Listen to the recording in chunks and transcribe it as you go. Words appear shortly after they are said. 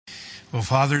Well,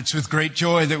 Father, it's with great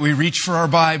joy that we reach for our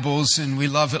Bibles, and we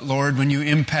love it, Lord, when you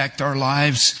impact our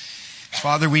lives.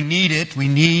 Father, we need it. We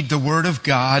need the Word of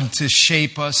God to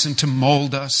shape us and to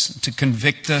mold us, to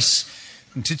convict us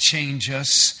and to change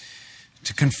us,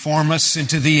 to conform us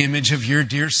into the image of your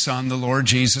dear Son, the Lord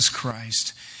Jesus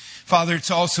Christ. Father,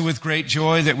 it's also with great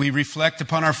joy that we reflect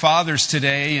upon our fathers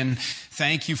today and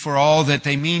thank you for all that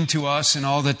they mean to us and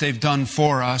all that they've done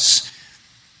for us.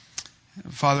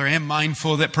 Father, I am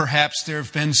mindful that perhaps there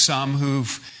have been some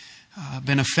who've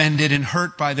been offended and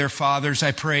hurt by their fathers.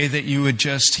 I pray that you would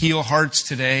just heal hearts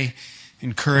today,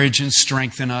 encourage and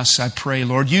strengthen us. I pray,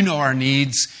 Lord, you know our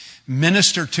needs.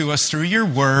 Minister to us through your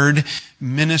word.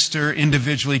 Minister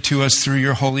individually to us through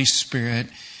your Holy Spirit.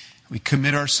 We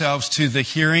commit ourselves to the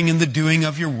hearing and the doing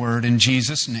of your word in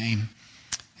Jesus' name.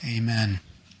 Amen.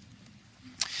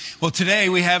 Well, today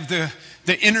we have the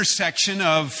intersection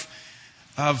of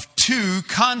two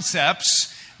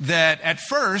concepts that at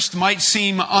first might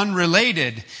seem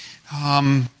unrelated.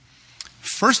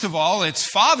 First of all, it's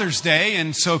Father's Day,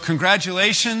 and so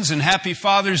congratulations and happy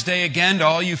Father's Day again to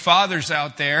all you fathers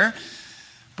out there.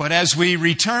 But as we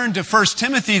return to 1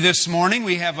 Timothy this morning,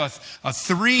 we have a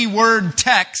three-word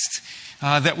text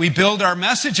that we build our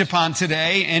message upon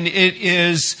today, and it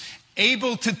is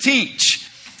able to teach.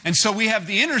 And so we have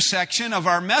the intersection of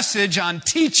our message on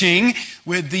teaching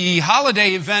with the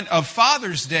holiday event of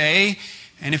Father's Day.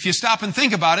 And if you stop and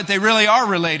think about it, they really are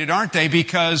related, aren't they?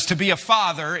 Because to be a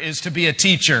father is to be a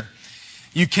teacher.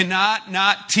 You cannot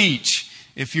not teach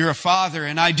if you're a father.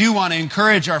 And I do want to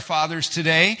encourage our fathers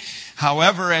today.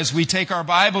 However, as we take our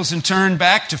Bibles and turn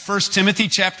back to 1 Timothy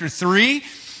chapter 3,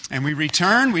 and we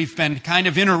return, we've been kind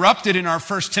of interrupted in our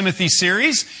 1 Timothy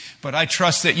series, but I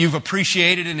trust that you've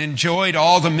appreciated and enjoyed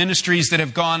all the ministries that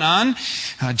have gone on.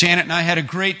 Janet and I had a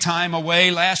great time away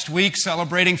last week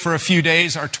celebrating for a few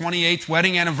days our 28th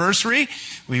wedding anniversary.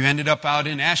 We ended up out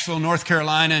in Asheville, North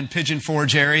Carolina and Pigeon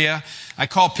Forge area. I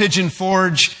call Pigeon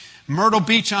Forge Myrtle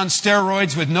Beach on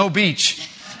steroids with no beach.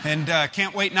 And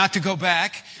can't wait not to go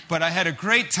back. But I had a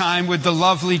great time with the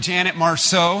lovely Janet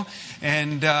Marceau.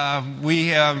 And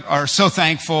we are so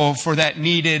thankful for that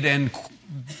needed and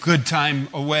good time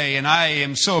away. And I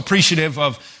am so appreciative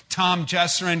of Tom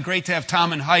Jesserin. Great to have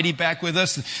Tom and Heidi back with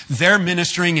us. They're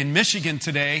ministering in Michigan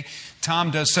today.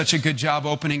 Tom does such a good job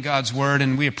opening God's Word,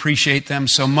 and we appreciate them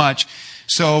so much.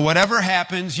 So whatever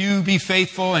happens, you be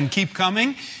faithful and keep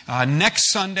coming.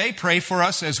 Next Sunday, pray for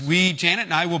us as Janet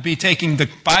and I will be taking the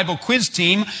Bible quiz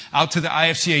team out to the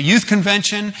IFCA Youth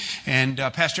Convention. And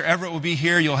Pastor Everett will be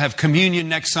here. You'll have communion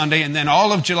next Sunday. And then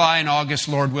all of July and August,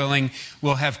 Lord willing,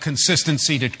 we'll have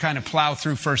consistency to kind of plow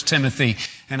through 1 Timothy.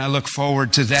 And I look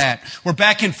forward to that. We're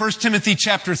back in 1 Timothy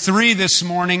chapter 3 this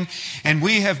morning. And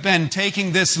we have been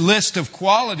taking this list of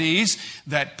qualities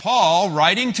that Paul,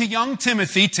 writing to young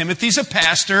Timothy, Timothy's a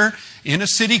pastor in a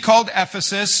city called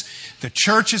Ephesus. The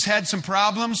church has had some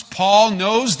problems. Paul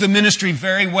knows the ministry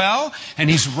very well, and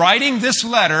he's writing this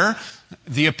letter,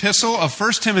 the epistle of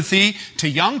 1 Timothy, to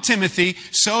young Timothy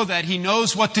so that he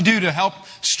knows what to do to help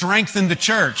strengthen the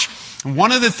church. And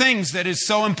one of the things that is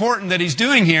so important that he's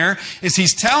doing here is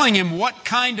he's telling him what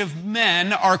kind of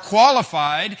men are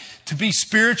qualified to be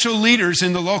spiritual leaders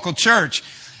in the local church.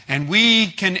 And we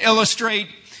can illustrate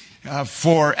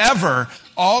forever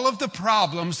all of the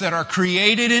problems that are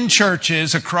created in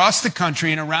churches across the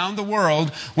country and around the world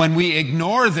when we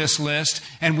ignore this list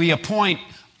and we appoint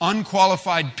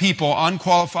unqualified people,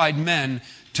 unqualified men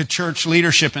to church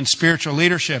leadership and spiritual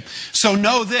leadership. So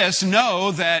know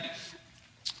that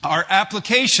our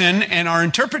application and our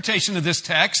interpretation of this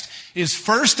text is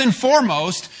first and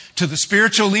foremost to the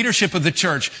spiritual leadership of the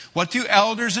church. What do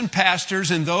elders and pastors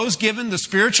and those given the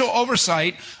spiritual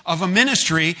oversight of a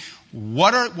ministry,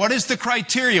 what is the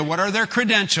criteria? What are their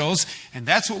credentials? And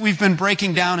that's what we've been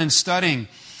breaking down and studying.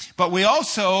 But we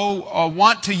also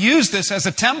want to use this as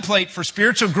a template for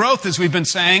spiritual growth, as we've been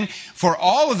saying, for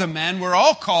all of the men. We're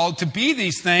all called to be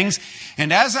these things.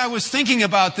 And as I was thinking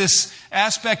about this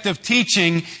aspect of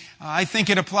teaching, I think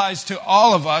it applies to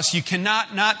all of us. You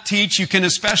cannot not teach. You can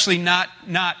especially not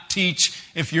teach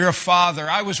if you're a father.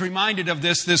 I was reminded of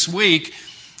this week.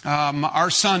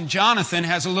 Our son Jonathan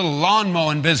has a little lawn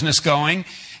mowing business going,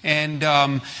 and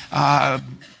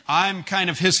I'm kind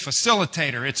of his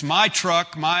facilitator. It's my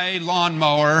truck, my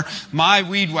lawnmower, my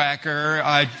weed whacker.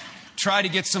 I try to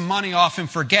get some money off him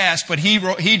for gas, but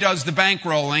he does the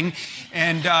bankrolling,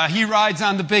 and he rides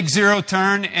on the big zero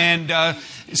turn. And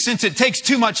since it takes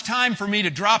too much time for me to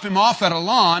drop him off at a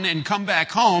lawn and come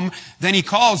back home, then he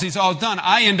calls, he's all done.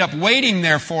 I end up waiting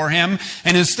there for him,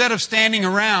 and instead of standing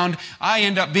around, I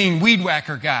end up being weed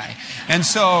whacker guy. And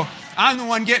so I'm the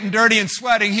one getting dirty and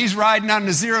sweating. He's riding on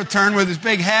the zero turn with his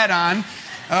big hat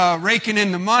on, raking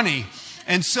in the money.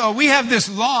 And so we have this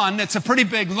lawn that's a pretty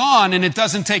big lawn, and it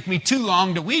doesn't take me too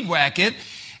long to weed whack it.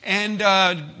 And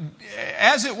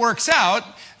as it works out,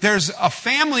 there's a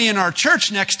family in our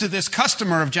church next to this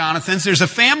customer of Jonathan's. There's a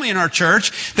family in our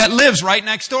church that lives right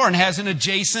next door and has an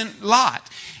adjacent lot.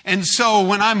 And so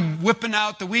when I'm whipping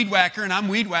out the weed whacker and I'm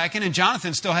weed whacking and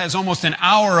Jonathan still has almost an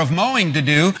hour of mowing to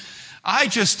do, I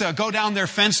just go down their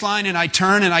fence line and I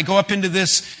turn and I go up into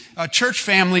this church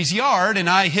family's yard and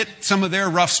I hit some of their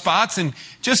rough spots and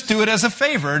just do it as a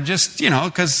favor, just,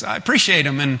 because I appreciate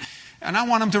them and I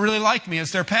want them to really like me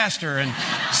as their pastor. And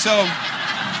so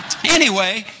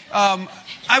anyway,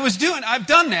 I've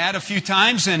done that a few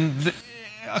times, and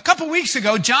a couple weeks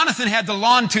ago, Jonathan had the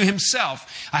lawn to himself.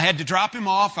 I had to drop him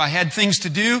off. I had things to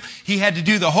do. He had to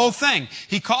do the whole thing.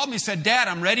 He called me and said, "Dad,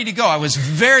 I'm ready to go." I was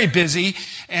very busy,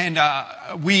 and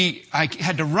I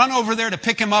had to run over there to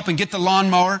pick him up and get the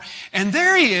lawnmower. And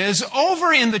there he is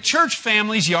over in the church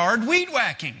family's yard weed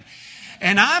whacking.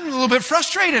 And I'm a little bit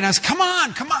frustrated. I said, come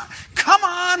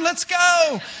on, let's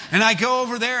go. And I go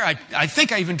over there. I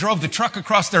think I even drove the truck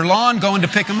across their lawn going to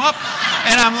pick him up.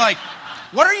 And I'm like,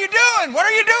 what are you doing?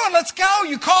 Let's go.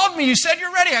 You called me. You said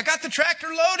you're ready. I got the tractor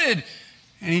loaded.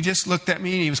 And he just looked at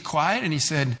me and he was quiet and he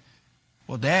said,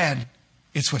 "Well, Dad,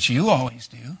 it's what you always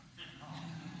do."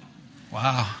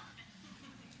 Wow.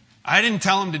 I didn't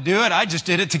tell him to do it. I just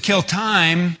did it to kill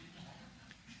time.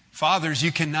 Fathers,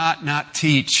 you cannot not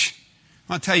teach.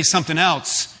 I want to tell you something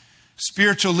else.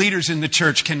 Spiritual leaders in the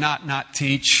church cannot not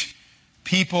teach.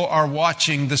 People are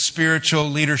watching the spiritual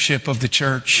leadership of the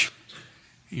church.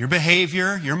 Your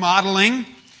behavior, your modeling,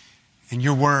 and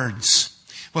your words.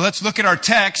 Well, let's look at our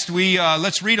text.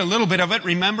 Let's read a little bit of it.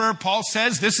 Remember, Paul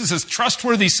says this is a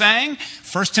trustworthy saying.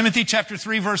 1 Timothy chapter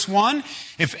 3, verse 1.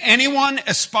 If anyone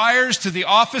aspires to the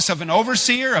office of an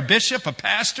overseer, a bishop, a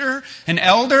pastor, an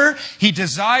elder, he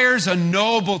desires a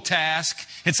noble task.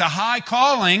 It's a high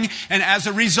calling, and as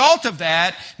a result of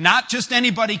that, not just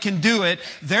anybody can do it.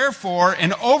 Therefore,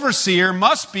 an overseer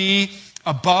must be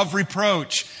above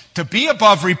reproach. To be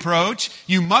above reproach,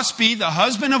 you must be the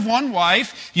husband of one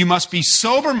wife, you must be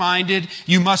sober-minded,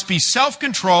 you must be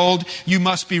self-controlled, you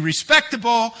must be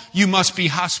respectable, you must be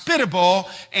hospitable,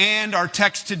 and our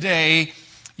text today,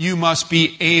 you must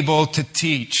be able to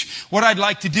teach. What I'd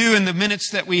like to do in the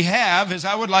minutes that we have is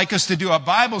I would like us to do a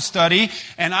Bible study,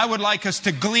 and I would like us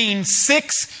to glean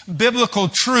 6 biblical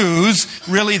truths.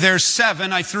 Really, there's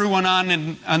 7. I threw one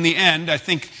on the end. I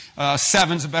think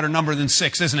 7's a better number than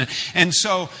 6, isn't it? And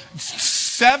so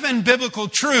 7 biblical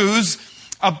truths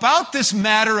about this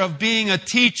matter of being a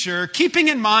teacher, keeping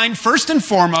in mind, first and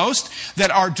foremost,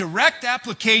 that our direct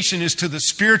application is to the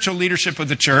spiritual leadership of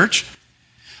the church,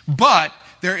 but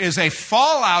there is a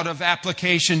fallout of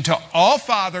application to all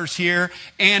fathers here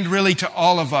and really to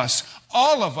all of us.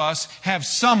 All of us have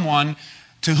someone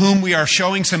to whom we are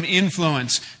showing some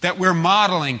influence, that we're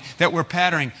modeling, that we're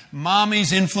patterning.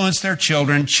 Mommies influence their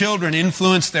children. Children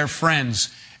influence their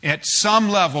friends. At some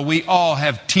level, we all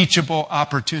have teachable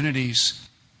opportunities.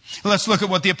 Let's look at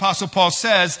what the Apostle Paul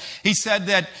says. He said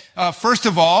that, first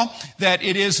of all, that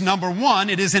it is, number 1,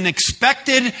 it is an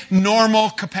expected normal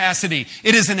capacity.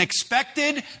 It is an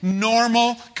expected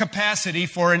normal capacity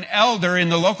for an elder in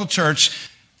the local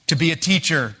church to be a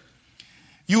teacher.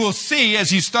 You will see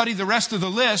as you study the rest of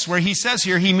the list where he says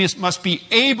here he must be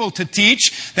able to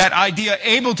teach. That idea,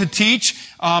 able to teach,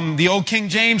 the old King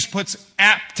James puts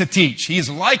apt to teach. He is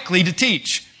likely to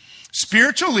teach.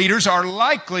 Spiritual leaders are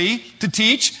likely to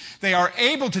teach. They are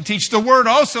able to teach. The word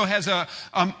also has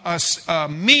a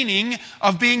meaning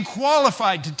of being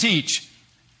qualified to teach.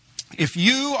 If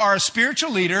you are a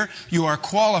spiritual leader, you are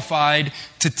qualified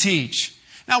to teach.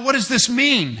 Now, what does this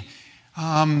mean?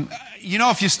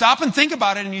 If you stop and think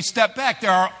about it and you step back,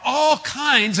 there are all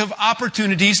kinds of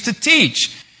opportunities to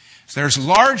teach. There's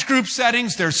large group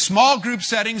settings, there's small group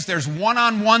settings, there's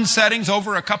one-on-one settings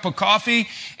over a cup of coffee,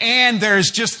 and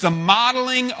there's just the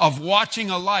modeling of watching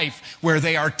a life where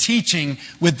they are teaching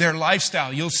with their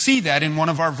lifestyle. You'll see that in one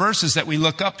of our verses that we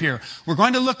look up here. We're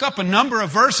going to look up a number of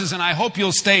verses, and I hope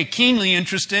you'll stay keenly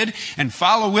interested and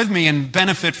follow with me and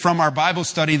benefit from our Bible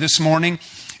study this morning.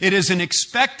 It is an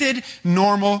expected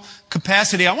normal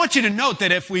capacity. I want you to note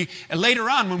that if we, later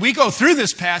on, when we go through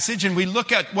this passage and we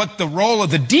look at what the role of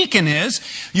the deacon is,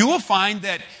 you will find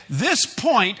that this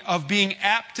point of being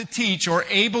apt to teach or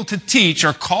able to teach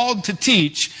or called to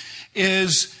teach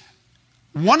is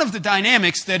one of the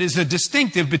dynamics that is a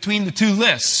distinctive between the two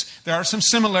lists. There are some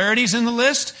similarities in the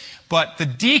list, but the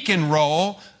deacon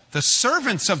role, the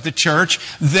servants of the church,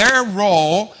 their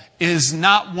role is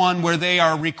not one where they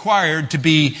are required to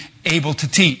be able to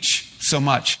teach so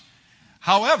much.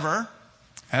 However,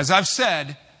 as I've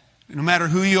said, no matter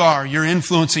who you are, you're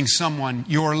influencing someone.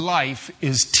 Your life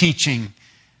is teaching,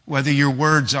 whether your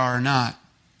words are or not.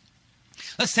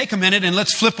 Let's take a minute and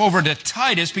let's flip over to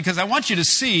Titus, because I want you to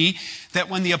see that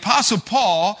when the Apostle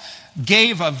Paul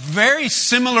gave a very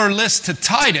similar list to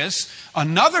Titus,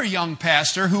 another young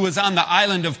pastor who was on the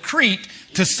island of Crete,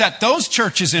 to set those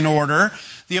churches in order,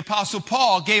 the Apostle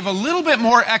Paul gave a little bit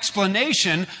more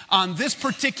explanation on this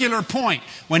particular point.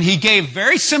 When he gave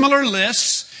very similar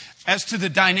lists as to the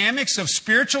dynamics of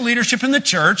spiritual leadership in the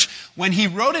church, when he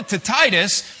wrote it to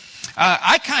Titus,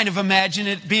 I kind of imagine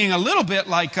it being a little bit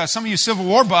like some of you Civil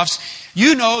War buffs.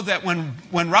 You know that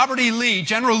when Robert E. Lee,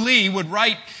 General Lee, would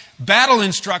write battle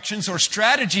instructions or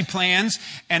strategy plans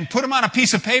and put them on a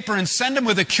piece of paper and send them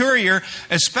with a courier,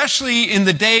 especially in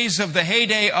the days of the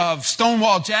heyday of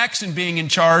Stonewall Jackson being in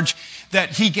charge,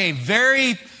 that he gave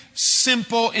very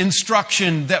simple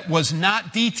instruction that was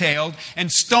not detailed,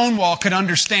 and Stonewall could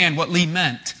understand what Lee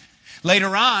meant.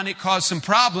 Later on, it caused some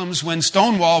problems when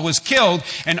Stonewall was killed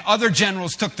and other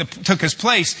generals took his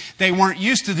place. They weren't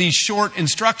used to these short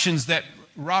instructions that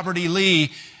Robert E.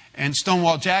 Lee and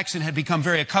Stonewall Jackson had become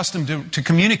very accustomed to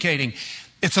communicating.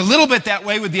 It's a little bit that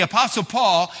way with the Apostle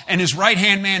Paul and his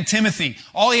right-hand man Timothy.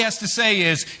 All he has to say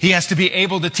is he has to be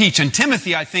able to teach. And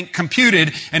Timothy, I think,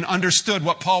 computed and understood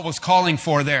what Paul was calling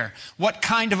for there. What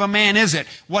kind of a man is it?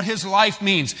 What his life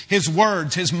means, his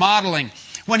words, his modeling.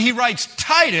 When he writes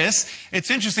Titus,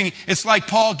 it's interesting. It's like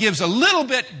Paul gives a little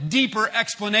bit deeper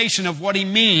explanation of what he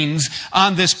means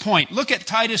on this point. Look at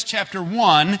Titus chapter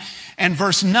 1 and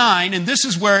verse 9. And this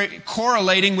is where,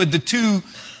 correlating with the two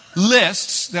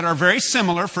lists that are very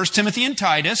similar, 1 Timothy and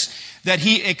Titus, that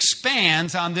he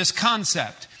expands on this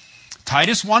concept.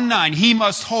 Titus 1:9, he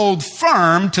must hold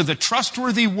firm to the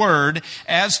trustworthy word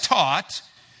as taught,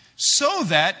 so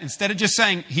that, instead of just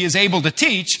saying he is able to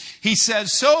teach, he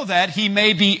says so that he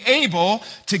may be able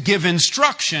to give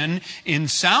instruction in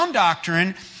sound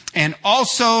doctrine and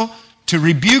also to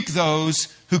rebuke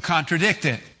those who contradict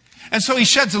it. And so he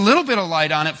sheds a little bit of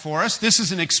light on it for us. This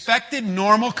is an expected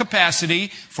normal capacity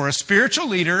for a spiritual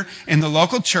leader in the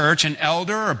local church, an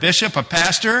elder, a bishop, a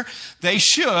pastor. They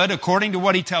should, according to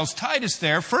what he tells Titus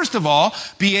there, first of all,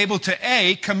 be able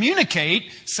to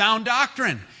communicate sound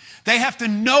doctrine. They have to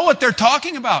know what they're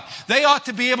talking about. They ought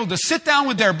to be able to sit down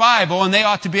with their Bible and they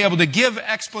ought to be able to give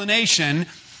explanation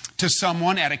to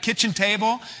someone at a kitchen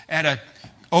table,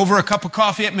 over a cup of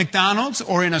coffee at McDonald's,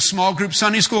 or in a small group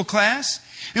Sunday school class.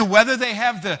 And whether they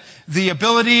have the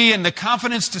ability and the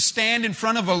confidence to stand in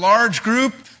front of a large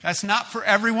group, that's not for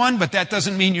everyone, but that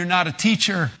doesn't mean you're not a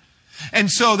teacher. And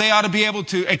so they ought to be able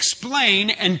to explain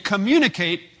and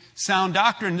communicate sound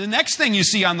doctrine. The next thing you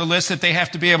see on the list that they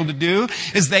have to be able to do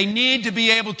is they need to be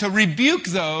able to rebuke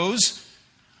those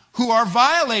who are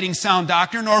violating sound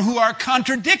doctrine or who are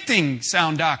contradicting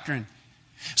sound doctrine.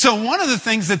 So one of the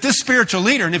things that this spiritual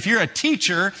leader, and if you're a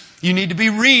teacher, you need to be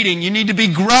reading, you need to be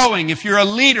growing. If you're a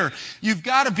leader, you've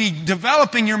got to be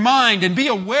developing your mind and be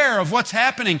aware of what's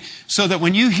happening so that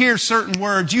when you hear certain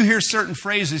words, you hear certain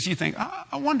phrases, you think,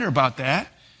 I wonder about that.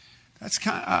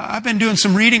 I've been doing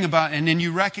some reading about it, and then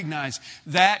you recognize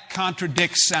that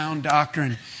contradicts sound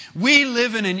doctrine. We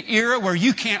live in an era where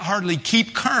you can't hardly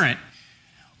keep current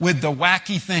with the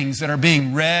wacky things that are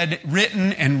being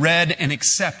written and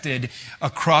accepted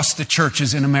across the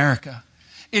churches in America.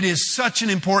 It is such an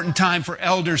important time for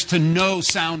elders to know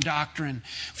sound doctrine,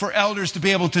 for elders to be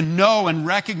able to know and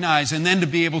recognize and then to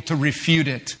be able to refute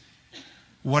it.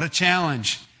 What a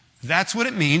challenge. That's what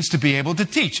it means to be able to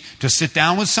teach. To sit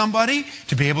down with somebody,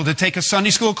 to be able to take a Sunday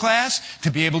school class,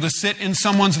 to be able to sit in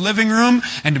someone's living room,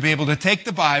 and to be able to take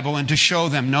the Bible and to show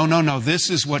them, no, this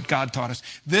is what God taught us.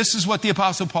 This is what the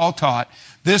Apostle Paul taught.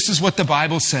 This is what the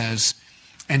Bible says.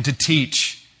 And to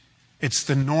teach. It's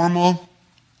the normal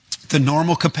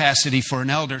capacity for an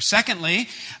elder. Secondly,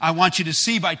 I want you to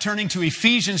see by turning to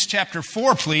Ephesians chapter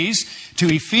 4, please, to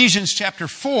Ephesians chapter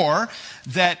 4,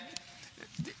 that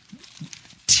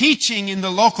teaching in the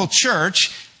local church,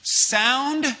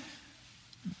 sound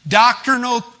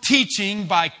doctrinal teaching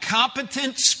by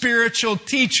competent spiritual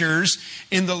teachers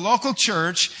in the local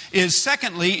church is,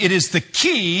 secondly, it is the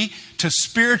key to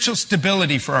spiritual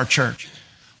stability for our church.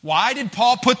 Why did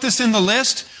Paul put this in the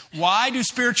list? Why do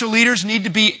spiritual leaders need to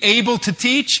be able to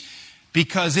teach?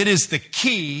 Because it is the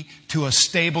key to a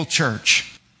stable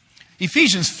church.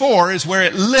 Ephesians 4 is where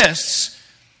it lists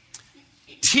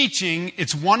teaching.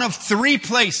 It's one of three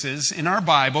places in our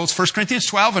Bibles, 1 Corinthians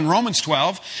 12 and Romans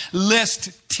 12,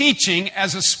 list teaching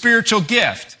as a spiritual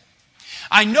gift.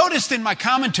 I noticed in my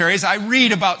commentaries, I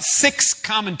read about 6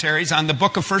 commentaries on the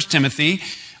book of 1 Timothy,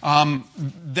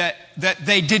 that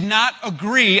they did not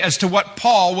agree as to what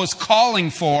Paul was calling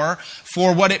for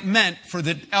what it meant for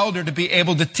the elder to be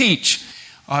able to teach.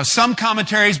 Some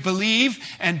commentaries believe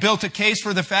and built a case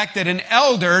for the fact that an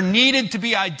elder needed to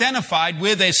be identified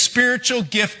with a spiritual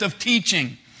gift of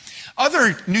teaching.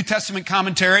 Other New Testament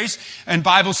commentaries and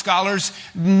Bible scholars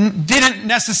didn't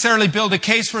necessarily build a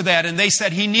case for that, and they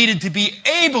said he needed to be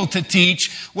able to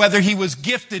teach whether he was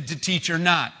gifted to teach or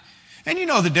not. And you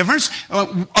know the difference.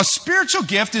 A spiritual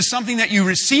gift is something that you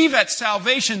receive at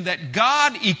salvation that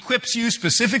God equips you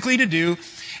specifically to do.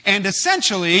 And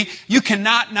essentially, you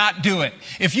cannot not do it.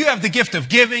 If you have the gift of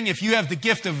giving, if you have the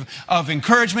gift of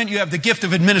encouragement, you have the gift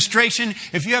of administration,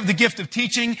 if you have the gift of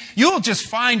teaching, you'll just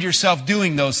find yourself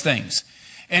doing those things.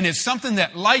 And it's something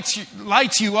that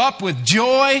lights you up with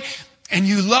joy, and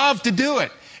you love to do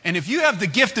it. And if you have the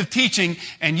gift of teaching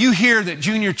and you hear that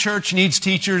junior church needs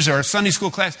teachers or a Sunday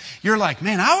school class, you're like,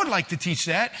 man, I would like to teach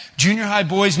that. Junior high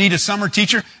boys need a summer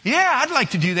teacher. Yeah, I'd like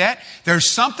to do that.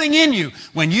 There's something in you.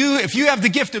 If you have the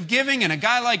gift of giving and a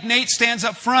guy like Nate stands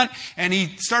up front and he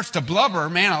starts to blubber,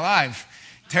 man alive,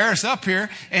 tear us up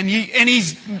here. And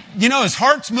he's, his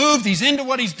heart's moved. He's into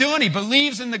what he's doing. He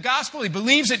believes in the gospel. He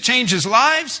believes it changes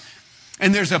lives.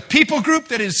 And there's a people group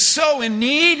that is so in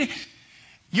need.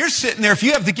 You're sitting there, if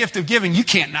you have the gift of giving, you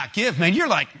can't not give, man. You're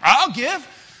like, I'll give.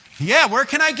 Yeah, where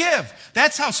can I give?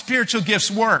 That's how spiritual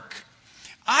gifts work.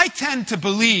 I tend to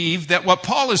believe that what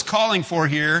Paul is calling for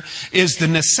here is the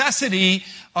necessity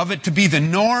of it to be the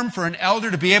norm for an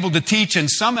elder to be able to teach, and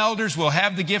some elders will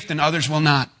have the gift and others will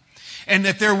not. And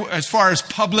that as far as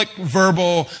public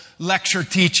verbal lecture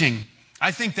teaching,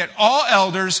 I think that all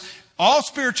elders, all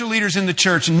spiritual leaders in the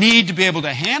church need to be able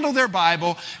to handle their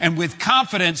Bible and with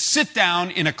confidence sit down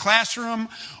in a classroom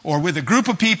or with a group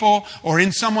of people or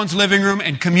in someone's living room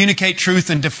and communicate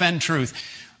truth and defend truth.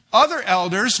 Other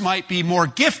elders might be more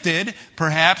gifted,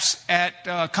 perhaps,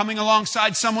 at coming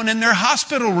alongside someone in their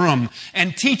hospital room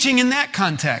and teaching in that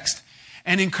context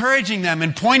and encouraging them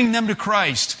and pointing them to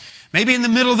Christ. Maybe in the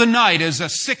middle of the night as a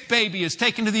sick baby is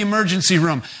taken to the emergency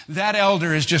room, that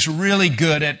elder is just really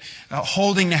good at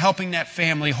helping that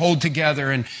family hold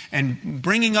together and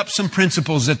bringing up some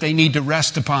principles that they need to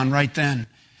rest upon right then.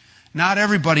 Not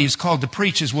everybody is called to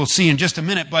preach, as we'll see in just a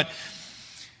minute, but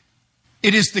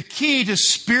it is the key to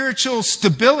spiritual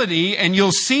stability, and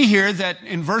you'll see here that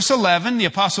in verse 11, the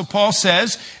Apostle Paul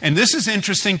says, and this is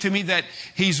interesting to me, that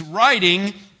he's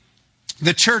writing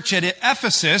the church at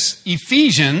Ephesus,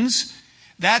 Ephesians.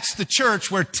 That's the church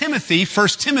where Timothy, 1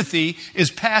 Timothy, is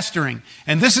pastoring.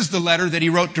 And this is the letter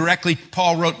that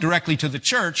Paul wrote directly to the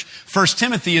church. 1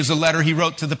 Timothy is a letter he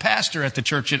wrote to the pastor at the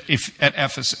church at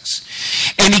Ephesus.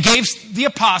 And he gave the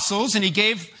apostles, and he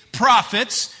gave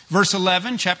prophets, verse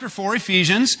 11, chapter 4,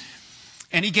 Ephesians.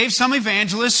 And he gave some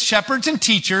evangelists, shepherds, and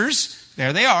teachers.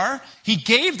 There they are. He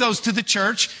gave those to the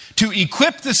church to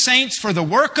equip the saints for the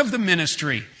work of the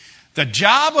ministry. The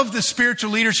job of the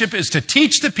spiritual leadership is to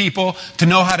teach the people to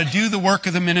know how to do the work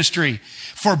of the ministry.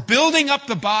 For building up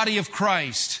the body of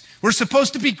Christ. We're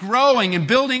supposed to be growing and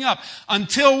building up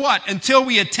until what? Until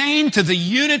we attain to the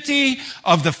unity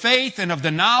of the faith and of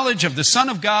the knowledge of the Son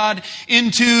of God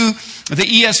into, the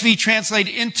ESV translate,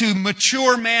 into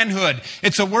mature manhood.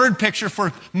 It's a word picture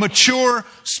for mature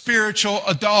spiritual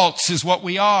adults is what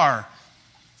we are.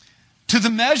 To the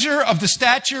measure of the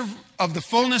stature of the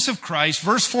fullness of Christ,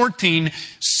 verse 14,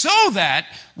 so that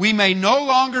we may no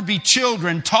longer be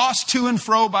children tossed to and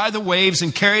fro by the waves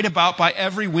and carried about by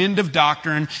every wind of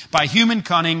doctrine, by human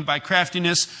cunning, by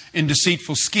craftiness in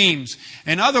deceitful schemes.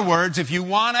 In other words, if you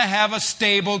want to have a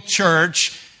stable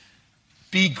church,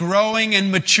 be growing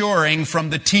and maturing from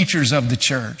the teachers of the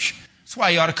church. That's why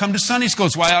you ought to come to Sunday school.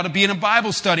 It's why you ought to be in a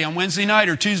Bible study on Wednesday night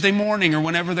or Tuesday morning or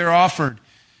whenever they're offered.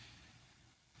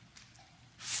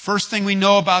 First thing we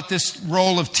know about this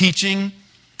role of teaching,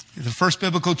 the first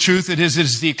biblical truth, it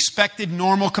is the expected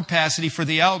normal capacity for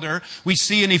the elder. We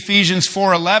see in Ephesians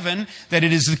 4:11 that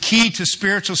it is the key to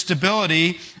spiritual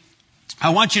stability.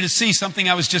 I want you to see something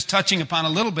I was just touching upon a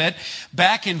little bit.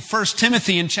 Back in 1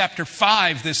 Timothy in chapter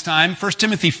 5 this time, 1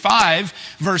 Timothy 5,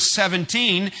 verse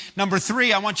 17. Number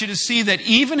 3, I want you to see that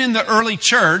even in the early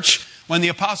church, when the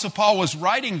Apostle Paul was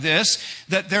writing this,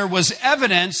 that there was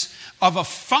evidence of a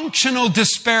functional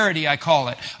disparity, I call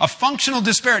it. A functional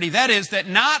disparity. That is, that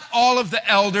not all of the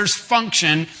elders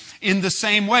function in the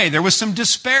same way. There was some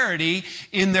disparity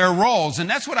in their roles. And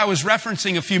that's what I was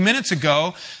referencing a few minutes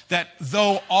ago, that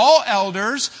though all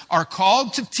elders are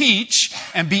called to teach,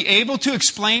 and be able to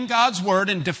explain God's Word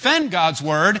and defend God's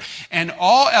Word. And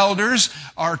all elders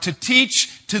are to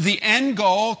teach to the end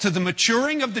goal, to the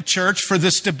maturing of the church, for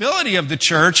the stability of the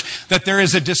church, that there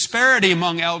is a disparity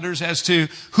among elders as to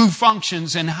who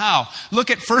functions and how.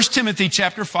 Look at 1 Timothy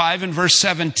chapter 5 and verse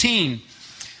 17.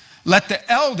 Let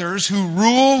the elders who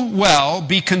rule well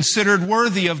be considered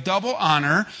worthy of double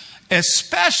honor,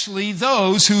 especially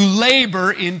those who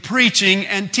labor in preaching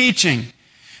and teaching.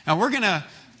 Now we're going to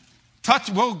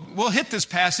we'll hit this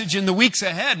passage in the weeks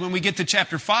ahead when we get to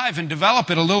chapter 5 and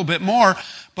develop it a little bit more.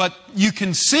 But you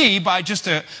can see by just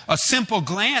a simple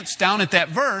glance down at that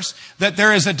verse that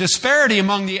there is a disparity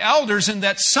among the elders, and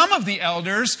that some of the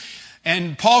elders,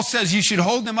 and Paul says you should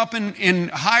hold them up in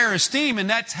higher esteem, and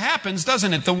that happens,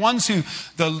 doesn't it?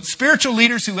 The spiritual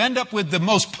leaders who end up with the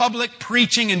most public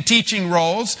preaching and teaching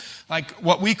roles, like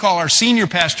what we call our senior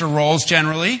pastor roles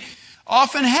generally,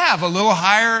 often have a little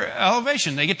higher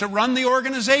elevation. They get to run the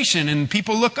organization and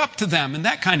people look up to them and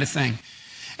that kind of thing.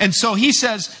 And so he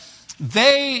says,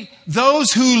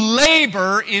 those who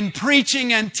labor in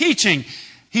preaching and teaching.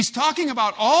 He's talking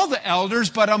about all the elders,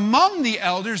 but among the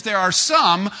elders there are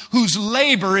some whose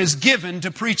labor is given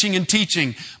to preaching and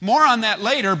teaching. More on that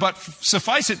later, but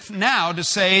suffice it now to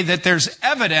say that there's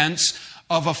evidence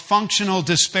of a functional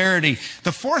disparity.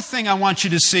 The fourth thing I want you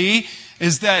to see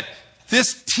is that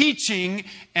this teaching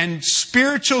and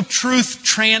spiritual truth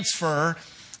transfer,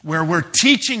 where we're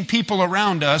teaching people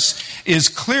around us, is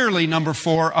clearly, number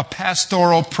 4, a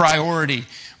pastoral priority.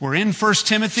 We're in 1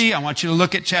 Timothy. I want you to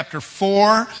look at chapter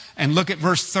 4 and look at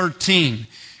verse 13.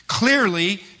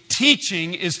 Clearly,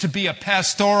 teaching is to be a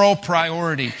pastoral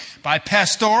priority. By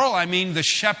pastoral, I mean the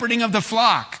shepherding of the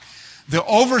flock, the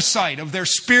oversight of their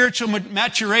spiritual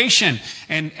maturation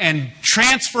and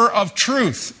transfer of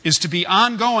truth is to be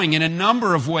ongoing in a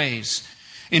number of ways.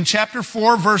 In chapter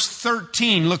 4, verse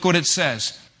 13, look what it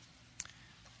says.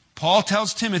 Paul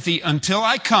tells Timothy, until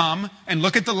I come, and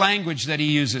look at the language that he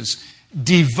uses,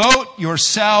 devote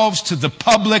yourselves to the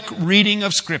public reading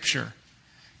of Scripture,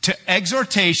 to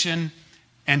exhortation,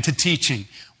 and to teaching.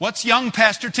 What's young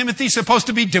Pastor Timothy supposed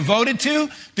to be devoted to?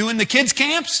 Doing the kids'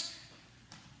 camps?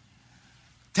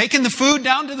 Taking the food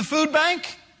down to the food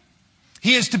bank?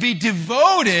 He is to be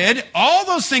devoted. All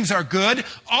those things are good.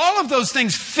 All of those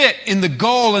things fit in the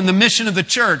goal and the mission of the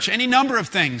church. Any number of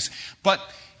things. But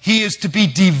he is to be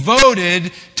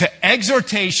devoted to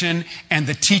exhortation and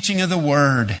the teaching of the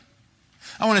Word.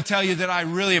 I want to tell you that I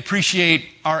really appreciate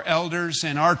our elders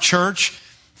and our church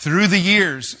through the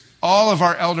years. All of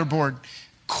our elder board,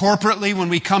 corporately, when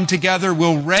we come together,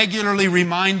 will regularly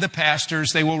remind the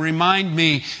pastors. They will remind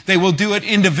me. They will do it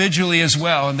individually as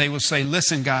well. And they will say,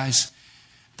 listen, guys,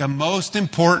 the most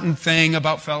important thing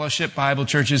about Fellowship Bible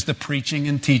Church is the preaching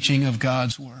and teaching of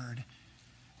God's Word.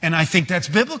 And I think that's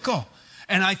biblical.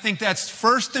 And I think that's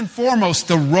first and foremost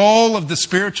the role of the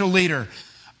spiritual leader.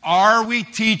 Are we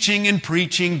teaching and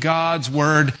preaching God's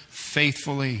Word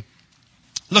faithfully?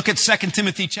 Look at 2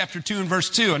 Timothy chapter 2 and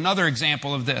verse 2, another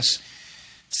example of this.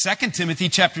 2 Timothy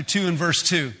chapter 2 and verse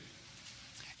 2.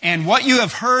 And what you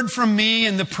have heard from me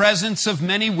in the presence of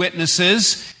many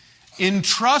witnesses,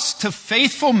 entrust to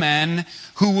faithful men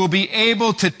who will be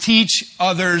able to teach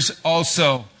others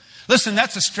also. Listen,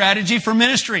 that's a strategy for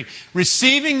ministry.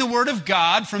 Receiving the Word of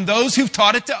God from those who've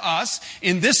taught it to us.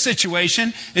 In this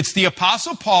situation, it's the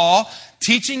Apostle Paul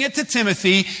teaching it to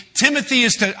Timothy. Timothy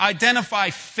is to identify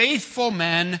faithful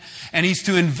men, and he's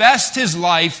to invest his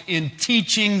life in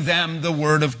teaching them the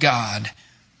Word of God.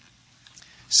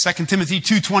 2 Timothy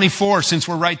 2:24, since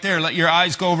we're right there, let your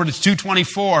eyes go over to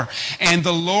 2:24. And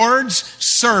the Lord's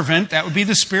servant, that would be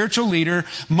the spiritual leader,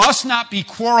 must not be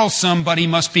quarrelsome, but he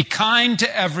must be kind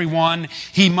to everyone.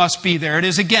 He must be, there it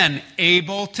is again,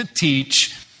 able to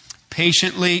teach,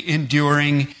 patiently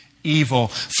enduring evil.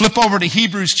 Flip over to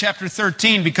Hebrews chapter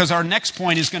 13, because our next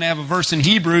point is going to have a verse in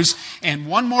Hebrews and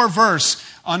one more verse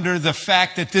under the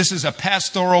fact that this is a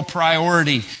pastoral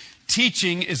priority.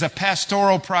 Teaching is a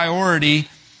pastoral priority.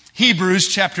 Hebrews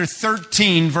chapter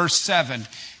 13, verse 7.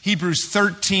 Hebrews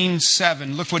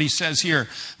 13:7. Look what he says here.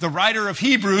 The writer of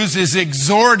Hebrews is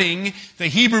exhorting the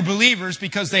Hebrew believers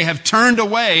because they have turned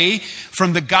away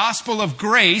from the gospel of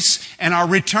grace and are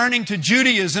returning to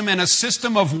Judaism and a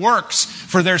system of works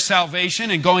for their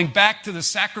salvation and going back to the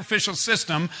sacrificial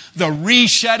system, the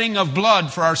reshedding of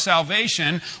blood for our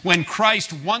salvation when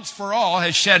Christ once for all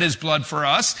has shed his blood for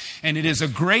us. And it is a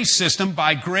grace system.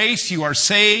 By grace you are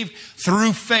saved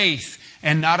through faith.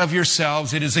 And not of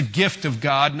yourselves. It is a gift of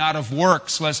God, not of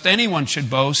works, lest anyone should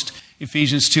boast.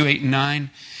 Ephesians 2:8-9.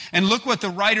 And look what the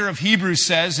writer of Hebrews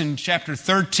says in chapter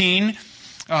 13,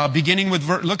 beginning with,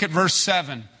 look at verse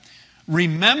 7.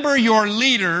 Remember your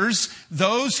leaders,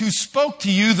 those who spoke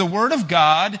to you the word of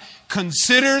God.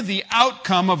 Consider the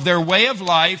outcome of their way of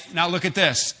life. Now look at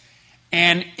this.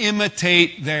 And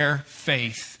imitate their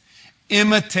faith.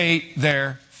 Imitate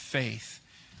their faith.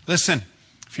 Listen,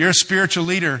 if you're a spiritual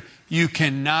leader, you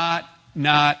cannot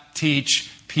not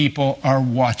teach people are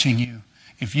watching you.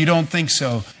 If you don't think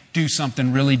so, do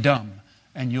something really dumb,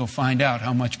 and you'll find out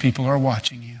how much people are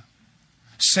watching you.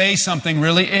 Say something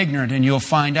really ignorant, and you'll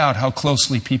find out how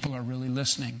closely people are really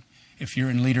listening if you're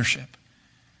in leadership.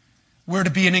 We're to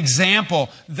be an example.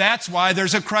 That's why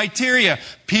there's a criteria.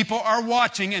 People are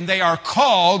watching, and they are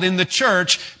called in the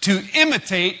church to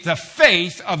imitate the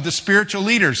faith of the spiritual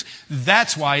leaders.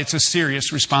 That's why it's a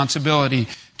serious responsibility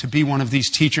to be one of these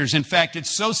teachers. In fact,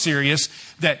 it's so serious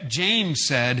that James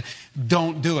said,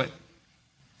 don't do it.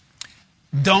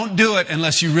 Don't do it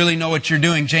unless you really know what you're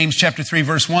doing. James chapter 3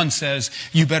 verse 1 says,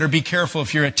 you better be careful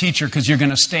if you're a teacher because you're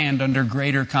going to stand under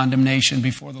greater condemnation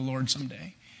before the Lord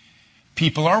someday.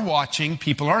 People are watching,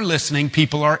 people are listening,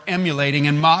 people are emulating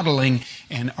and modeling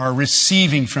and are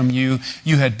receiving from you.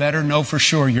 You had better know for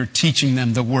sure you're teaching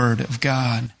them the Word of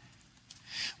God.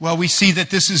 Well, we see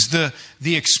that this is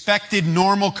the expected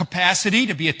normal capacity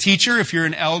to be a teacher if you're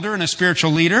an elder and a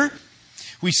spiritual leader.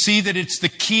 We see that it's the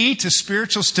key to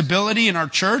spiritual stability in our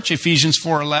church, Ephesians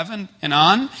 4:11 and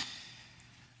on.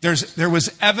 There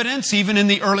was evidence, even in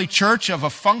the early church, of a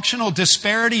functional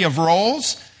disparity of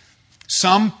roles.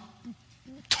 Some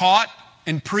taught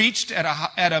and preached at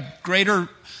a greater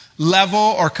level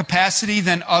or capacity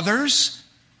than others.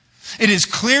 It is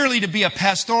clearly to be a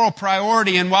pastoral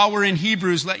priority. And while we're in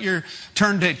Hebrews, let you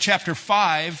turn to chapter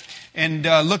 5 and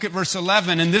look at verse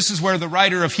 11. And this is where the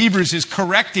writer of Hebrews is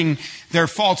correcting their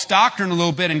false doctrine a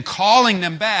little bit and calling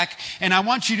them back. And I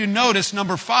want you to notice,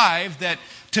 number 5, that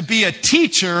to be a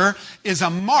teacher is a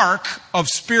mark of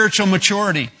spiritual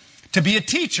maturity. To be a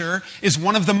teacher is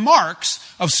one of the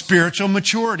marks of spiritual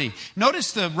maturity.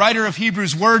 Notice the writer of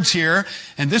Hebrews' words here,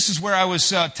 and this is where I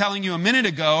was telling you a minute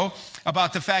ago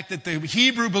about the fact that the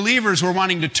Hebrew believers were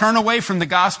wanting to turn away from the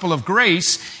gospel of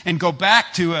grace and go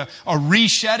back to a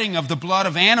reshedding of the blood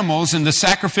of animals in the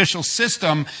sacrificial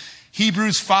system.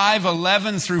 Hebrews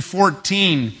 5:11 through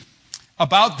 14.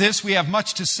 About this we have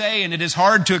much to say, and it is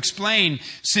hard to explain,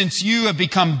 since you have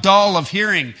become dull of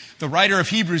hearing. The writer of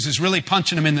Hebrews is really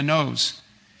punching them in the nose.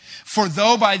 For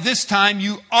though by this time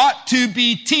you ought to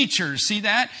be teachers, see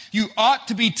that? You ought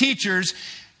to be teachers.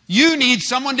 You need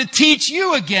someone to teach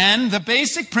you again the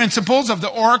basic principles of the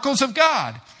oracles of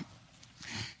God.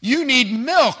 You need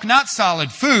milk, not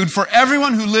solid food, for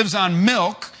everyone who lives on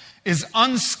milk is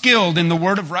unskilled in the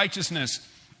word of righteousness,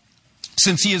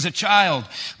 since he is a child.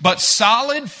 But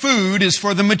solid food is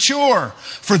for the mature,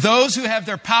 for those who have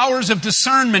their powers of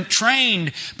discernment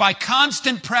trained by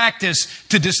constant practice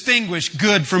to distinguish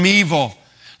good from evil.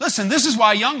 Listen, this is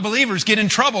why young believers get in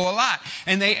trouble a lot,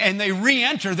 and they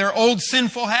re-enter their old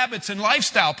sinful habits and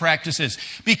lifestyle practices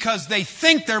because they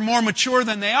think they're more mature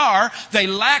than they are. They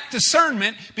lack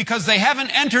discernment because they haven't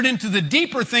entered into the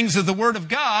deeper things of the Word of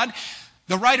God.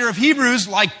 The writer of Hebrews,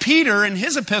 like Peter in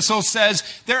his epistle, says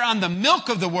they're on the milk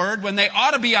of the Word when they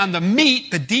ought to be on the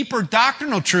meat, the deeper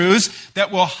doctrinal truths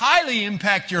that will highly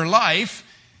impact your life.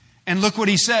 And look what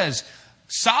he says.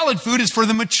 Solid food is for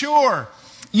the mature.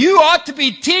 You ought to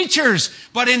be teachers,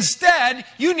 but instead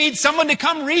you need someone to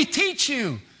come reteach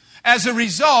you. As a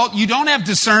result, you don't have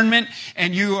discernment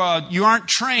and you aren't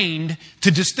trained to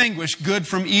distinguish good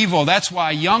from evil. That's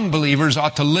why young believers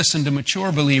ought to listen to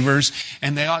mature believers,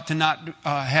 and they ought to not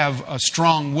have a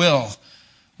strong will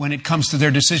when it comes to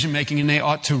their decision making, and they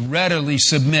ought to readily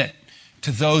submit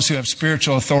to those who have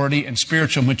spiritual authority and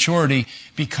spiritual maturity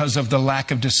because of the lack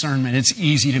of discernment. It's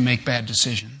easy to make bad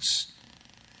decisions.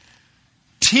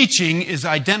 Teaching is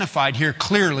identified here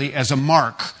clearly as a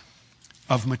mark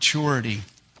of maturity.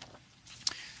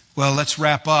 Well, let's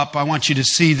wrap up. I want you to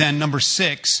see then number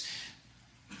 6,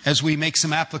 as we make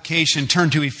some application,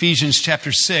 turn to Ephesians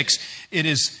chapter 6. It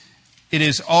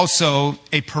is also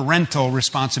a parental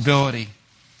responsibility.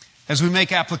 As we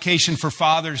make application for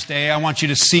Father's Day, I want you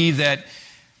to see that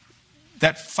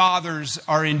fathers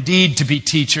are indeed to be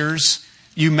teachers.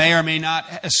 You may or may not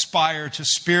aspire to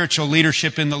spiritual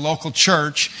leadership in the local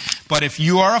church, but if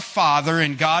you are a father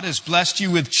and God has blessed you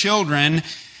with children,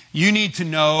 you need to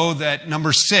know that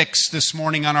number 6 this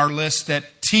morning on our list,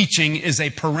 that teaching is a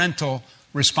parental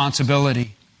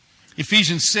responsibility.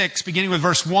 Ephesians 6, beginning with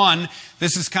verse 1,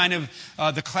 this is kind of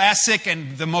the classic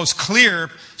and the most clear,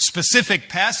 specific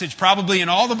passage probably in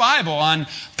all the Bible on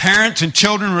parent and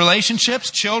children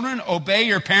relationships. Children, obey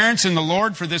your parents in the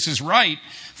Lord, for this is right.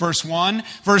 verse 1.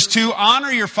 Verse 2,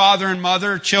 honor your father and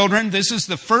mother, children. This is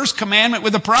the first commandment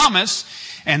with a promise.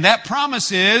 And that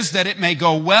promise is that it may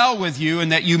go well with you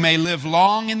and that you may live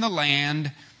long in the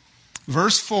land.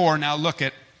 Verse 4, now look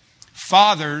at,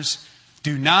 fathers,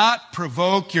 do not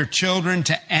provoke your children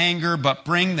to anger, but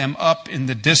bring them up in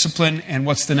the discipline, and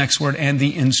what's the next word? And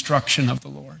the instruction of the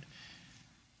Lord.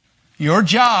 Your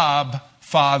job,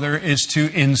 father, is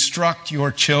to instruct your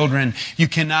children. You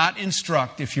cannot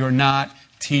instruct if you're not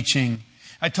teaching.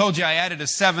 I told you I added a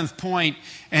seventh point,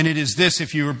 and it is this.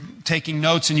 If you were taking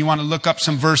notes and you want to look up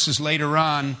some verses later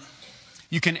on,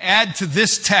 you can add to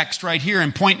this text right here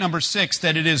in point number 6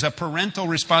 that it is a parental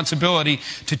responsibility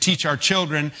to teach our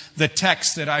children the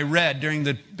text that I read during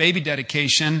the baby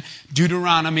dedication,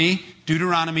 Deuteronomy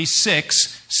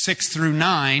 6, 6 through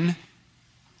 9.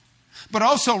 But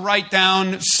also write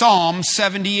down Psalm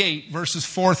 78, verses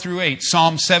 4 through 8.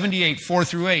 Psalm 78, 4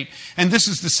 through 8. And this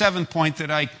is the seventh point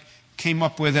that I came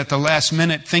up with at the last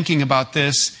minute thinking about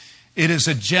this. It is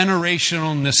a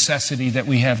generational necessity that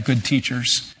we have good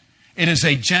teachers. It is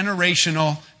a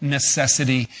generational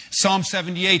necessity. Psalm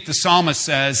 78, the psalmist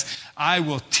says, I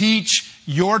will teach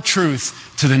your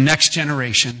truth to the next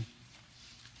generation.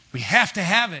 We have to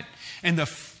have it. And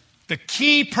the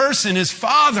key person is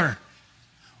father.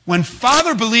 When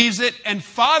father believes it and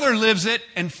father lives it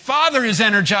and father is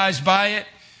energized by it,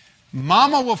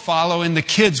 mama will follow and the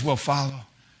kids will follow.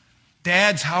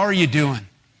 Dads, how are you doing?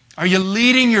 Are you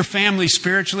leading your family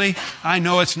spiritually? I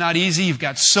know it's not easy. You've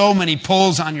got so many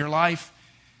pulls on your life.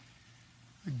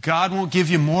 God won't give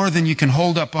you more than you can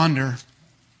hold up under.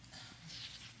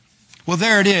 Well,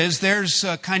 there it is. There's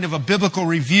kind of a biblical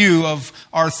review of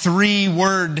our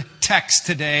 3-word text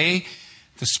today.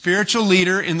 The spiritual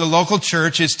leader in the local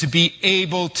church is to be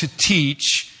able to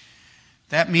teach.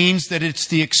 That means that it's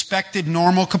the expected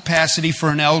normal capacity for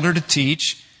an elder to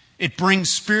teach. It brings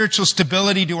spiritual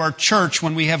stability to our church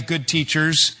when we have good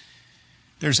teachers.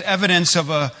 There's evidence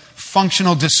of a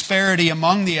functional disparity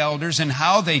among the elders in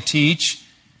how they teach.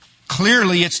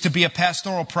 Clearly, it's to be a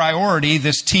pastoral priority,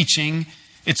 this teaching.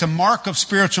 It's a mark of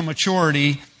spiritual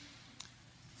maturity.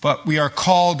 But we are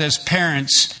called as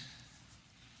parents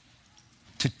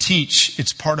to teach.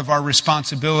 It's part of our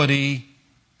responsibility.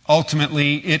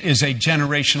 Ultimately, it is a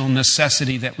generational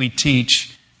necessity that we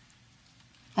teach.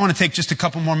 I want to take just a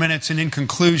couple more minutes, and in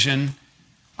conclusion,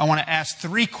 I want to ask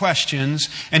 3 questions,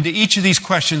 and to each of these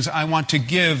questions I want to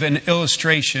give an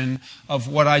illustration of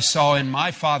what I saw in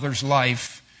my father's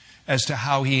life as to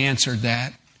how he answered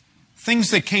that. Things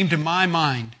that came to my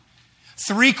mind.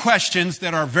 3 questions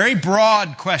that are very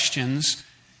broad questions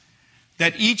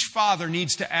that each father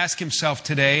needs to ask himself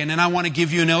today, and then I want to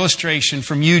give you an illustration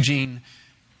from Eugene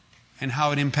and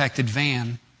how it impacted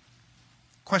Van.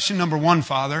 Question number 1,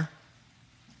 Father.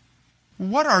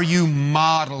 What are you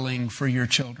modeling for your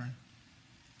children?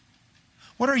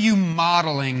 What are you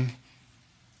modeling?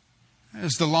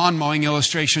 As the lawn mowing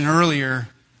illustration earlier,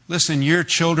 listen, your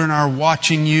children are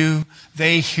watching you.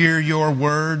 They hear your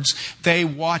words. They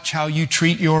watch how you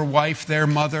treat your wife, their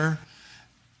mother.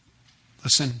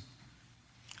 Listen,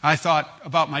 I thought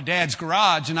about my dad's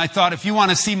garage, and I thought, if you want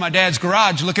to see my dad's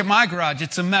garage, look at my garage.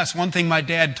 It's a mess. One thing my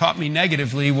dad taught me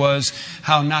negatively was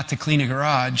how not to clean a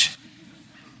garage.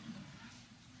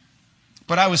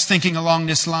 But I was thinking along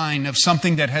this line of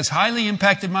something that has highly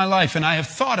impacted my life, and I have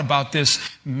thought about this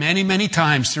many, many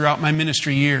times throughout my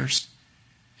ministry years.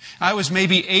 I was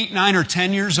maybe 8, 9, or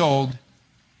 10 years old,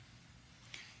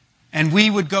 and we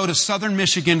would go to southern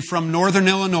Michigan from northern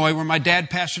Illinois, where my dad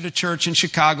pastored a church in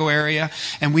Chicago area,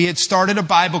 and we had started a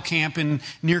Bible camp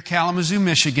near Kalamazoo,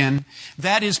 Michigan.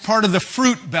 That is part of the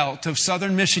fruit belt of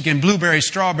southern Michigan. Blueberries,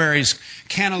 strawberries,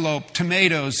 cantaloupe,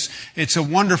 tomatoes. It's a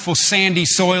wonderful sandy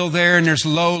soil there, and there's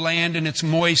low land, and it's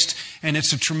moist, and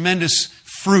it's a tremendous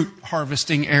fruit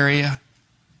harvesting area.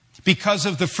 Because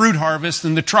of the fruit harvest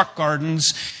and the truck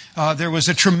gardens, there was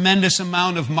a tremendous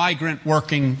amount of migrant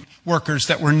workers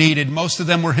that were needed. Most of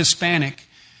them were Hispanic.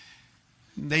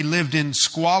 They lived in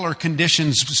squalor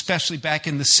conditions, especially back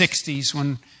in the 60s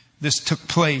when this took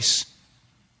place.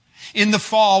 In the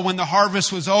fall, when the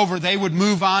harvest was over, they would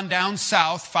move on down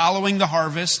south following the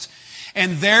harvest.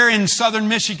 And there in southern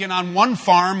Michigan on one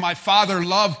farm, my father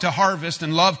loved to harvest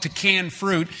and loved to can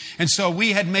fruit. And so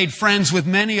we had made friends with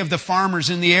many of the farmers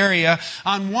in the area.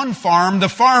 On one farm, the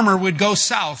farmer would go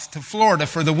south to Florida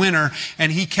for the winter,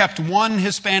 and he kept one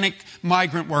Hispanic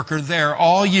migrant worker there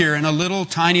all year in a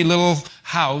tiny little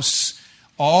house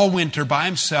all winter by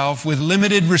himself with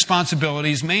limited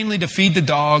responsibilities, mainly to feed the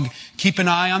dog, keep an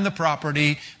eye on the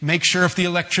property, make sure if the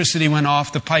electricity went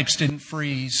off, the pipes didn't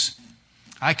freeze.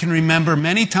 I can remember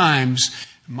many times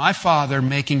My father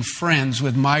making friends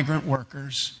with migrant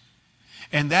workers.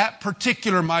 And that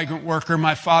particular migrant worker,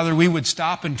 my father, we would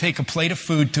stop and take a plate of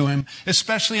food to him,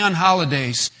 especially on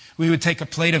holidays. We would take a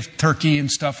plate of turkey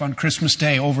and stuff on Christmas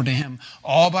Day over to him,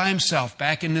 all by himself,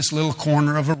 back in this little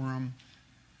corner of a room.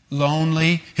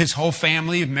 Lonely, his whole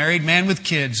family, a married man with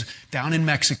kids, down in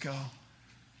Mexico.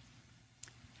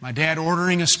 My dad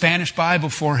ordering a Spanish Bible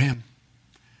for him.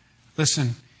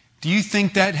 Listen, do you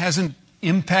think that hasn't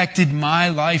impacted my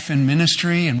life and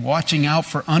ministry and watching out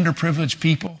for underprivileged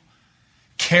people?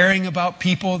 Caring about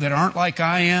people that aren't like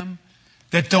I am,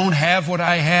 that don't have what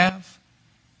I have?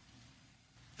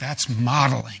 That's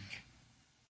modeling.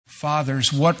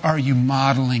 Fathers, what are you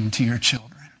modeling to your children?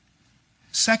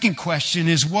 Second question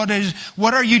is, what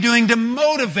are you doing to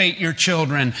motivate your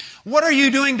children? What are you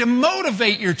doing to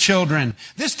motivate your children?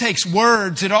 This takes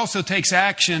words. It also takes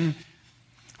action.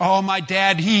 Oh, my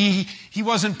dad, he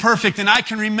wasn't perfect. And I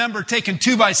can remember taking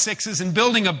 2x6s and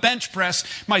building a bench press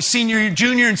my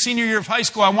junior and senior year of high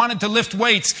school. I wanted to lift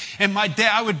weights, and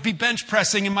I would be bench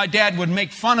pressing, and my dad would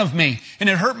make fun of me. And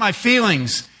it hurt my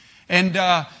feelings. And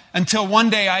until one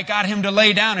day I got him to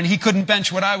lay down, and he couldn't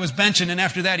bench what I was benching. And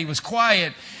after that, he was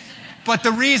quiet. But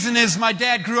the reason is my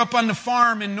dad grew up on the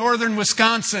farm in northern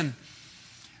Wisconsin,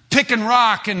 picking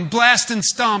rock and blasting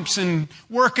stumps and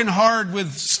working hard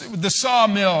with the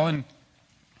sawmill. And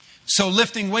so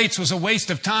lifting weights was a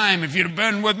waste of time. If you'd have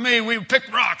been with me, we would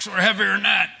pick rocks that were heavier than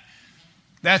that.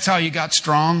 That's how you got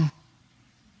strong.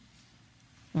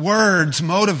 Words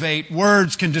motivate.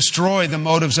 Words can destroy the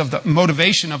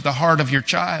motivation of the heart of your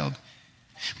child.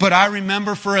 But I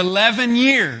remember for 11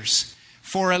 years,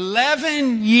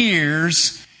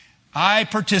 I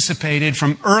participated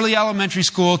from early elementary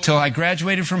school till I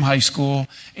graduated from high school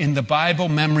in the Bible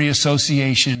Memory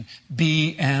Association,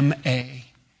 BMA,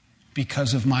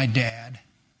 because of my dad.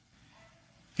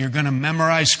 You're going to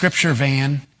memorize Scripture,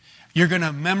 Van. You're going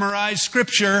to memorize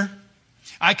Scripture.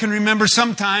 I can remember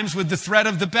sometimes with the thread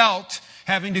of the belt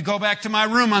having to go back to my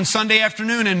room on Sunday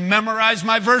afternoon and memorize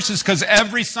my verses, because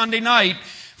every Sunday night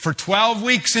for 12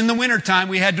 weeks in the wintertime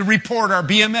we had to report our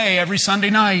BMA every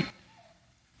Sunday night.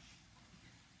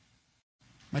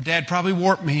 My dad probably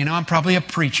warped me. I'm probably a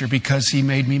preacher because he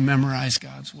made me memorize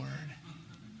God's Word.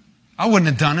 I wouldn't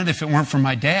have done it if it weren't for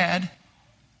my dad.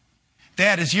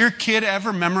 Dad, has your kid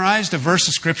ever memorized a verse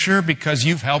of Scripture because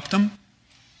you've helped them?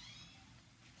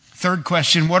 Third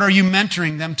question, what are you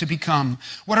mentoring them to become?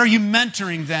 What are you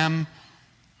mentoring them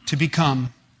to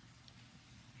become?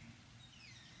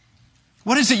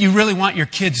 What is it you really want your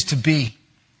kids to be?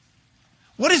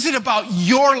 What is it about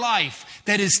your life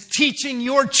that is teaching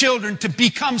your children to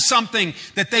become something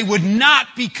that they would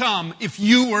not become if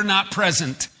you were not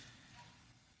present?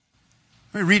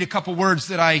 Let me read a couple words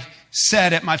that I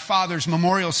said at my father's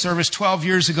memorial service 12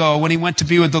 years ago when he went to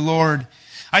be with the Lord.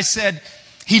 I said,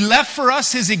 he left for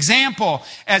us his example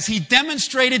as he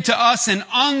demonstrated to us an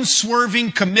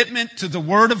unswerving commitment to the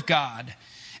Word of God.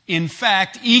 In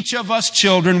fact, each of us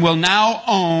children will now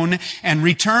own and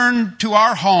return to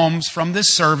our homes from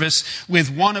this service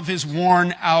with one of his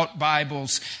worn out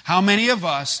Bibles. How many of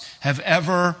us have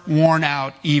ever worn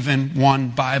out even one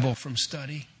Bible from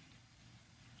study?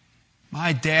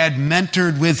 My dad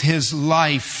mentored with his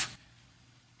life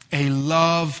a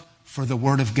love for the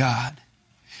Word of God.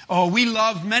 Oh, we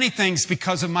loved many things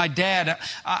because of my dad.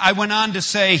 I went on to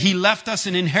say he left us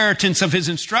an inheritance of his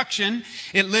instruction.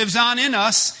 It lives on in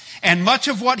us. And much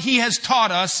of what he has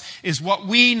taught us is what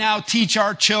we now teach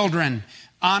our children.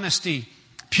 Honesty,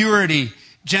 purity,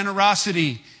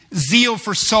 generosity, zeal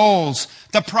for souls,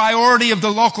 the priority of the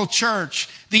local church,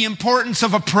 the importance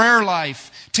of a prayer life,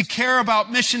 to care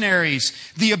about missionaries,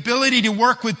 the ability to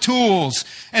work with tools,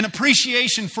 an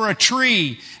appreciation for a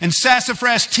tree and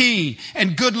sassafras tea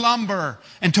and good lumber,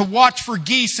 and to watch for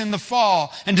geese in the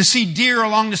fall and to see deer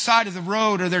along the side of the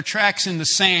road or their tracks in the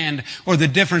sand, or the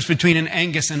difference between an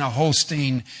Angus and a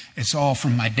Holstein. It's all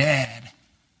from my dad.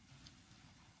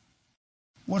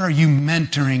 What are you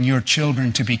mentoring your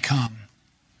children to become?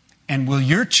 And will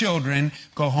your children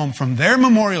go home from their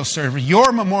memorial service,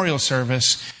 your memorial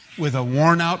service, with a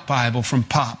worn-out Bible from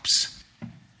Pops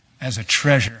as a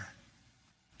treasure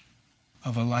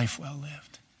of a life well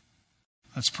lived?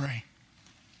 Let's pray.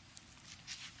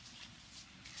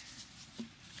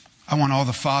 I want all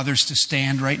the fathers to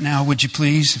stand right now, would you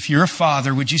please? If you're a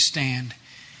father, would you stand?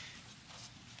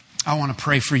 I want to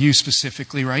pray for you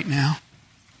specifically right now.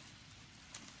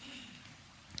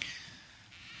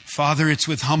 Father, it's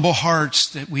with humble hearts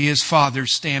that we as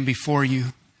fathers stand before you.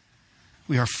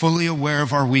 We are fully aware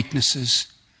of our weaknesses.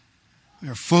 We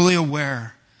are fully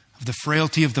aware of the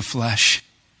frailty of the flesh.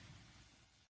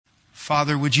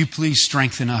 Father, would you please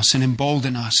strengthen us and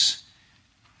embolden us?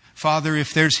 Father,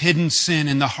 if there's hidden sin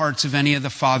in the hearts of any of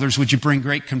the fathers, would you bring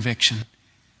great conviction?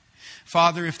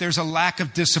 Father, if there's a lack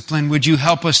of discipline, would you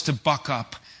help us to buck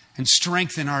up and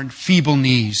strengthen our feeble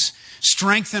knees,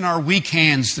 strengthen our weak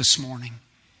hands this morning?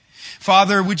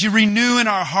 Father, would you renew in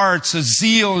our hearts a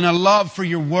zeal and a love for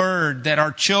your word that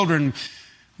our children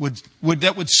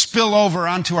would spill over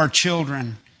onto our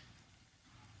children?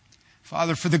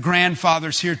 Father, for the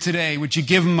grandfathers here today, would you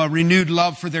give them a renewed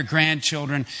love for their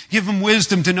grandchildren? Give them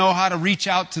wisdom to know how to reach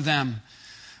out to them.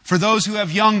 For those who have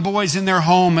young boys in their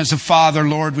home as a father,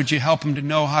 Lord, would you help them to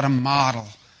know how to model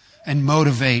and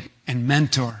motivate and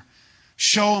mentor?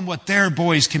 Show them what their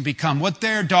boys can become, what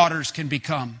their daughters can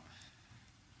become.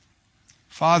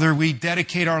 Father, we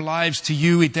dedicate our lives to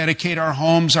you. We dedicate our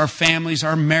homes, our families,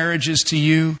 our marriages to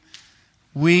you.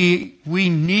 We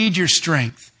need your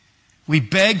strength. We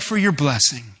beg for your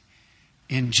blessing.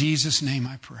 In Jesus' name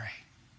I pray.